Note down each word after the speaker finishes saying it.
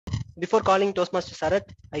Before calling Toastmaster Sarath,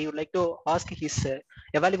 I would like to ask his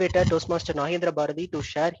evaluator, Toastmaster Nagendra Bharati, to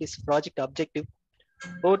share his project objective.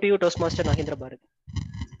 Over to you, Toastmaster Nagendra Bharati.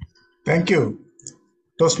 Thank you.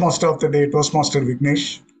 Toastmaster of the day, Toastmaster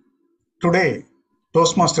Vignesh. Today,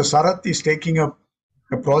 Toastmaster Sarath is taking up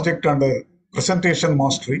a project under Presentation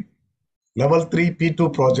Mastery, Level 3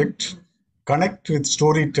 P2 project, Connect with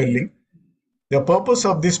Storytelling. The purpose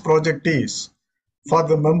of this project is for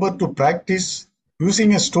the member to practice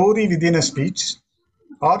using a story within a speech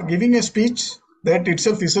or giving a speech that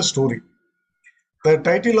itself is a story. The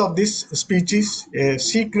title of this speech is A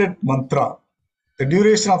Secret Mantra. The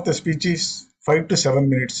duration of the speech is 5 to 7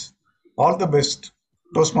 minutes. All the best.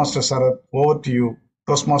 Toastmaster Sarath, over to you.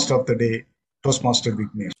 Toastmaster of the day, Toastmaster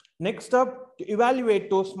Vignesh. Next up, to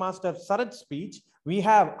evaluate Toastmaster Sarath's speech, we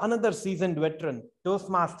have another seasoned veteran,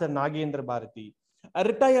 Toastmaster Nagendra Bharati. A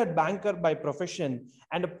retired banker by profession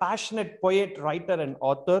and a passionate poet, writer, and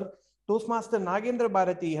author, Toastmaster Nagendra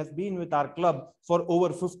Bharati has been with our club for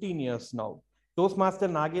over 15 years now. Toastmaster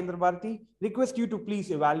Nagendra Bharati, request you to please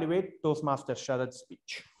evaluate Toastmaster Sarath's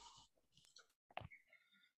speech.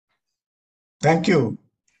 Thank you,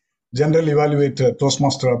 General Evaluator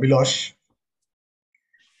Toastmaster Abhilash.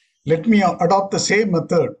 Let me adopt the same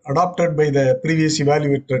method adopted by the previous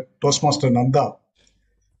evaluator Toastmaster Nanda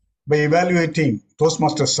by evaluating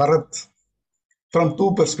Toastmaster Sarath from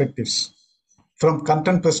two perspectives, from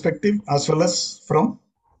content perspective as well as from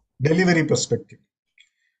delivery perspective.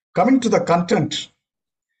 Coming to the content,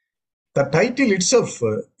 the title itself,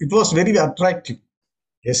 it was very attractive,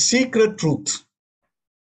 A Secret Truth.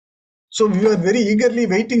 So we were very eagerly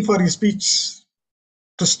waiting for his speech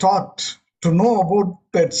to start, to know about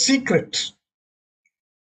that secret.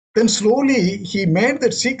 Then slowly he made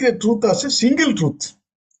that secret truth as a single truth.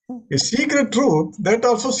 A secret truth, that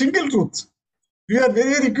also single truth. We are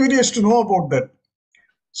very, very curious to know about that.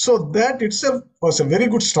 So that itself was a very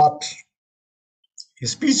good start.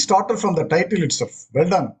 His speech started from the title itself. Well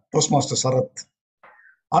done, Toastmaster Sarath.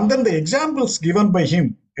 And then the examples given by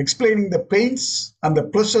him explaining the pains and the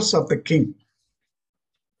pleasures of the king.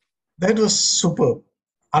 That was superb.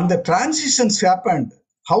 And the transitions happened,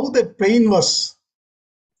 how that pain was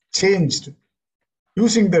changed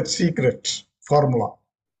using that secret formula.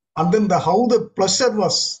 And then how the pleasure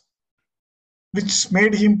was, which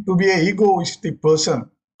made him to be an egoistic person,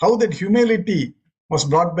 how that humility was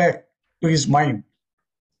brought back to his mind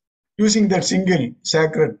using that single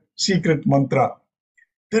sacred secret mantra.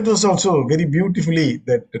 That was also very beautifully,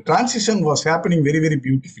 that the transition was happening very, very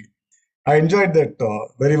beautifully. I enjoyed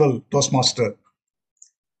that very well, Toastmaster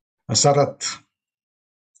Sarath.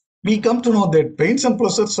 We come to know that pains and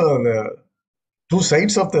pleasures are two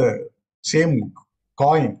sides of the same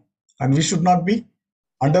coin, and we should not be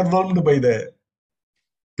underwhelmed by the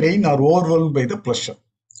pain or overwhelmed by the pleasure.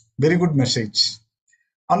 Very good message.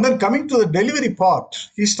 And then coming to the delivery part,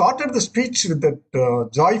 he started the speech with that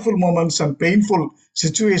joyful moments and painful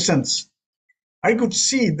situations. I could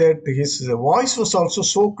see that his voice was also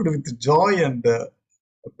soaked with joy and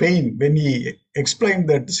pain when he explained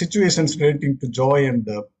that situations relating to joy and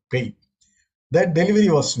pain. That delivery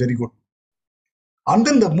was very good. And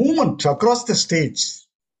then the movement across the stage,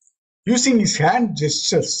 using his hand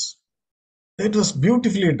gestures, that was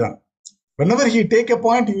beautifully done. Whenever he take a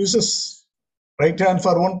point, he uses right hand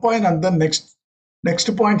for one point, and then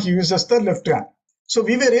next point he uses the left hand. So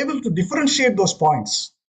we were able to differentiate those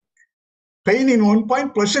points. Pain in one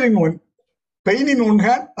point, pleasure in one, pain in one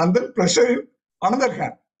hand, and then pleasure in another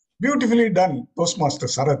hand. Beautifully done, Toastmaster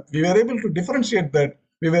Sarath. We were able to differentiate that.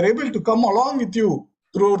 We were able to come along with you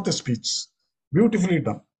throughout the speech. Beautifully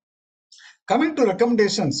done. Coming to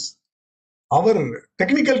recommendations, our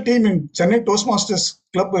technical team in Chennai Toastmasters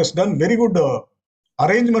Club has done very good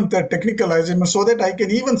arrangement, technical arrangement, so that I can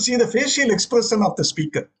even see the facial expression of the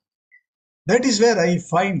speaker. That is where I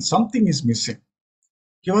find something is missing.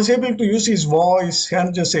 He was able to use his voice,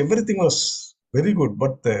 hand gesture, everything was very good,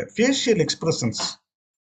 but the facial expressions,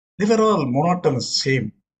 they were all monotonous,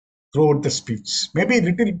 same throughout the speech. Maybe a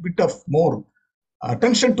little bit of more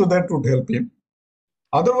attention to that would help him.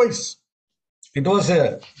 Otherwise, it was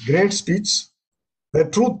a great speech. The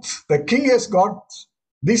truth, the king has got,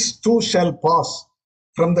 this too shall pass,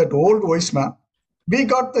 from that old wise man. We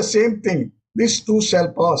got the same thing, this too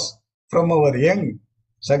shall pass, from our young,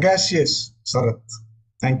 sagacious Sarath.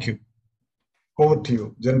 Thank you. Over to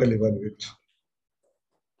you, General Evaluator.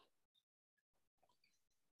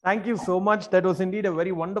 Thank you so much. That was indeed a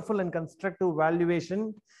very wonderful and constructive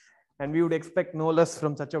evaluation. And we would expect no less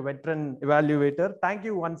from such a veteran evaluator. Thank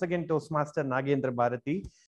you once again, Toastmaster Nagendra Bharati.